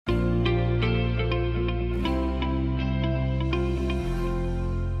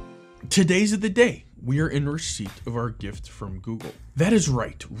Today's the day. We are in receipt of our gift from Google. That is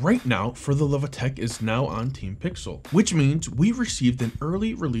right. Right now, For the Love of Tech is now on Team Pixel, which means we received an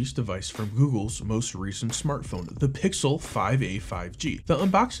early release device from Google's most recent smartphone, the Pixel 5a 5G. The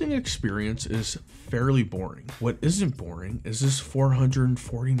unboxing experience is fairly boring. What isn't boring is this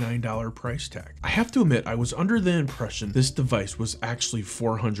 $449 price tag. I have to admit, I was under the impression this device was actually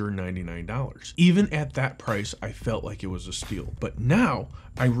 $499. Even at that price, I felt like it was a steal. But now,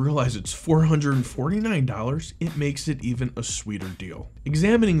 I realize it's $449, it makes it even a sweeter deal.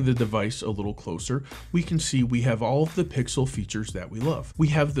 Examining the device a little closer, we can see we have all of the Pixel features that we love. We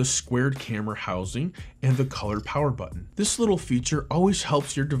have the squared camera housing and the color power button. This little feature always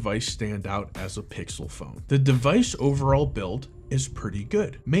helps your device stand out as a Pixel phone. The device overall build is pretty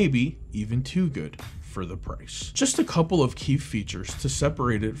good, maybe even too good for the price. Just a couple of key features to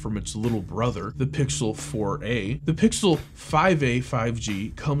separate it from its little brother, the Pixel 4a. The Pixel 5a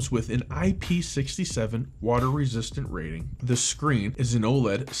 5G comes with an IP67 water resistant rating. The screen is an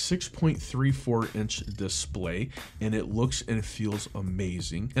OLED 6.34-inch display and it looks and feels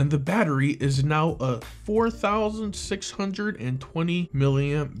amazing. And the battery is now a 4,620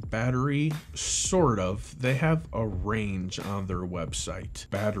 milliamp battery, sort of. They have a range on their website,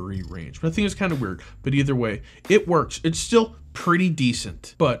 battery range, but I think it's kind of weird. But either way, it works. It's still pretty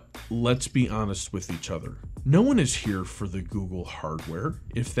decent, but let's be honest with each other. No one is here for the Google hardware,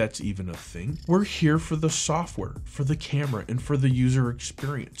 if that's even a thing. We're here for the software, for the camera, and for the user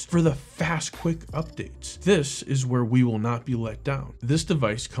experience, for the fast, quick updates. This is where we will not be let down. This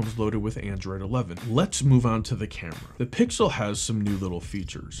device comes loaded with Android 11. Let's move on to the camera. The Pixel has some new little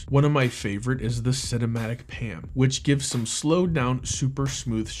features. One of my favorite is the cinematic pan, which gives some slowed down, super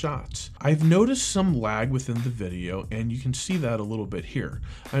smooth shots. I've noticed some lag within the video, and you can see that a little bit here.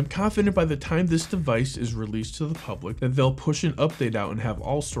 I'm confident by the time this device is released to the public that they'll push an update out and have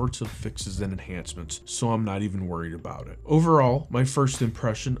all sorts of fixes and enhancements, so I'm not even worried about it. Overall, my first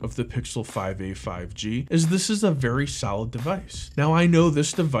impression of the Pixel 5a 5G is this is a very solid device. Now I know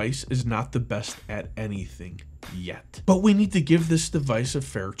this device is not the best at anything yet, but we need to give this device a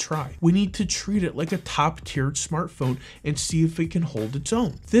fair try. We need to treat it like a top-tiered smartphone and see if it can hold its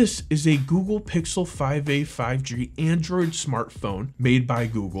own. This is a Google Pixel 5a 5G Android smartphone made by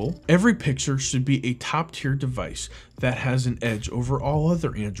Google. Every picture should be a top-tier device that has an edge over all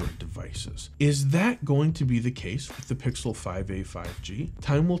other Android devices. Is that going to be the case with the Pixel 5a 5G?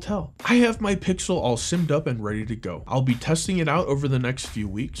 Time will tell. I have my Pixel all simmed up and ready to go. I'll be testing it out over the next few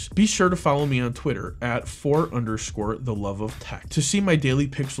weeks. Be sure to follow me on Twitter at @4_theloveoftech to see my daily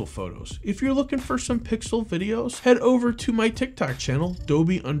Pixel photos. If you're looking for some Pixel videos, head over to my TikTok channel,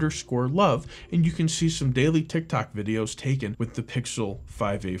 Dobie_love, and you can see some daily TikTok videos taken with the Pixel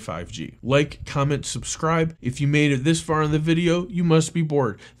 5a 5G. Like, comment, subscribe. If you made it this far in the video, you must be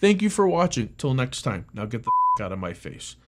bored. Thank you for watching. Till next time. Now get the out of my face.